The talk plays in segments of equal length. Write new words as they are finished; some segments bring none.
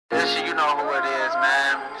you know who it is,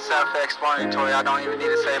 man. Self-explanatory, I don't even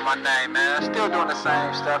need to say my name, man. Still doing the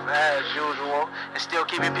same stuff as usual, and still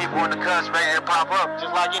keeping people in the cusp ready to pop up,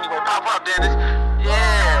 just like anyway. Pop up, Dennis.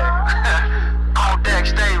 Yeah. On deck,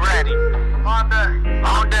 stay ready. On deck.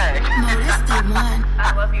 On deck. No, that's the one.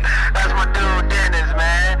 I love you. That's my dude, Dennis,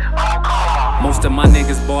 man. On call. Most of my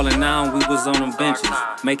niggas ballin' now, we was on them benches,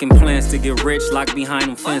 making plans to get rich, locked behind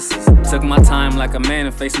them fences. Took my time like a man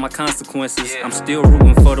and faced my consequences. I'm still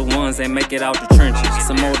rooting for the ones that make it out the trenches.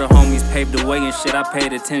 Some older homies paved the way and shit, I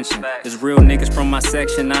paid attention. There's real niggas from my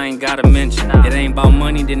section, I ain't gotta mention. It ain't about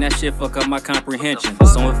money, then that shit fuck up my comprehension.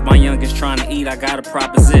 So if my youngest tryna eat, I got a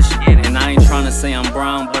proposition. And I ain't tryna say I'm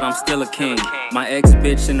brown, but I'm still a king. My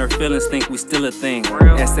ex-bitch and her feelings think we still a thing.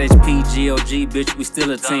 SHP, GLG, bitch, we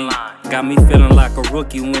still a team. Got me feeling like a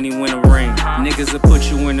rookie when he win a ring. Niggas will put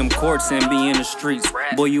you in them courts and be in the streets.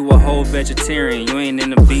 Boy, you a whole vegetarian, you ain't in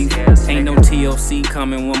the beef. Ain't no TLC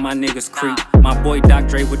coming when my niggas creep. My boy Doc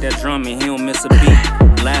Dre with that drum and he don't miss a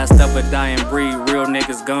beat. Last of a dying breed, real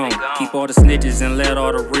niggas gone. Keep all the snitches and let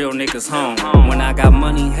all the real niggas home. When I got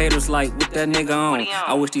money, haters like, what that nigga on?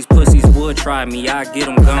 I wish these pussies would try me, I get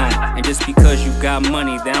them gone. And just because you got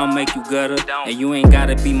money, they don't make you gutter. And you ain't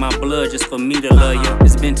gotta be my blood just for me to love you.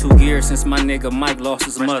 It's been 2 years since my nigga Mike lost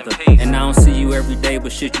his mother. And I don't see you every day,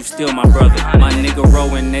 but shit, you still my brother. My nigga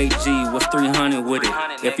Rowan 8G was 300 with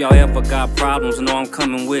it. If y'all ever got problems, know I'm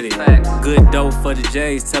coming with it. Good dope for the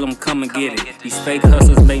J's, tell them come and get it. These fake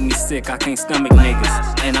hustlers make me sick, I can't stomach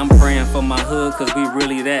niggas. And I'm praying for my hood, cause we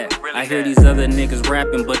really that. I hear these other niggas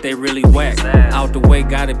rapping, but they really whack. Out the way,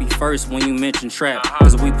 gotta be first when you mention trap.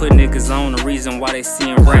 Cause we put niggas on, the reason why they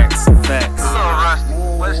seeing racks. Facts. It's a little rusty,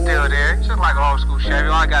 but it's still there. Just like an old school Chevy,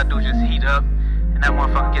 all I gotta do is just heat up, and that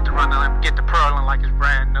motherfucker get to running and get the purling like it's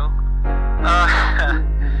brand new.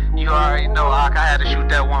 You already know, I had to shoot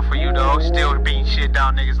that one for you though. Still beating shit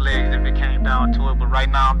down niggas' legs if it came down to it, but right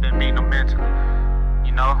now I've been beating them mentally.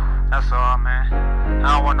 You know, that's all, man.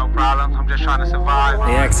 I don't want no problems, I'm just trying to survive.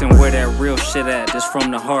 They asking where that real shit at, just from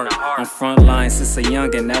the heart. I'm front line since a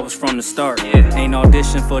youngin', that was from the start. Ain't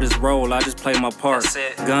audition for this role, I just play my part.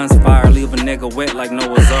 Guns fire, leave a nigga wet like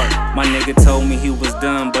Noah's Ark. My nigga told me he was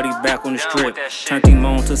done, but he back on the strip. Turned him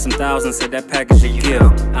on to some thousands, said that package a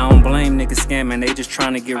gift. I don't blame niggas scamming, they just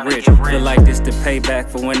trying to get rich. Feel like this the payback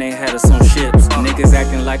for when they had us on ships. Niggas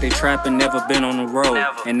acting like they trapping, never been on the road.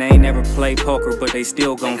 And they ain't never played poker, but they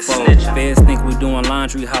still gon' fold. Feds think we doing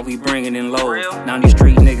laundry, how we bringing in loads. Now these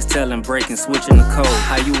street niggas telling, breaking, switching the code.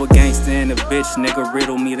 How you a gangster and a bitch, nigga,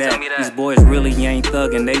 riddle me that. These boys really ain't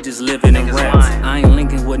thuggin', they just living in raps. I ain't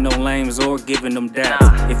linking with no lames or giving them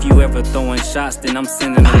daps. If you ever throwing shots, then I'm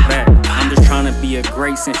sending them back. I'm just trying to be a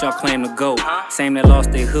great since y'all claim to go. Same that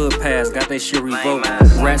lost their hood pass, got they shit revoked.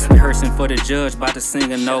 Rats rehearsing for the judge, about to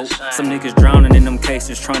sing a note. Some niggas drowning in them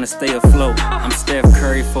cases, trying to stay afloat. I'm Steph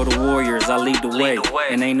Curry for the Warriors, I lead the way.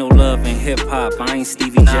 And ain't no love in hip-hop, I ain't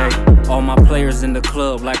Stevie J. All my players in the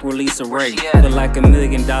club like release a Ray. Feel like $1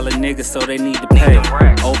 million niggas, so they need to pay.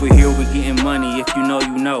 Over here we getting money, if you know,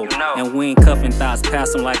 you know. And we ain't cuffing thoughts,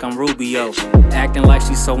 pass them like I'm Rubio. Acting like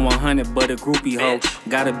she's so 100, but a groupie hoe.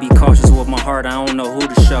 Gotta be cautious with my heart, I don't know who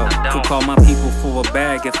to show. Could call my people for a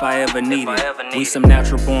bag if I ever need it. We some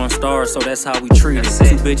natural born stars, so that's how we treat it. 2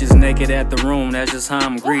 bitches naked at the room, that's just how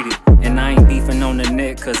I'm greeted. And I ain't beefing on the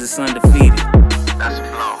net, cause it's undefeated. That's a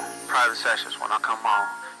flow. Private sessions when I come on.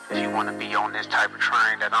 If you wanna be on this type of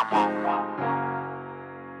train that I'm on.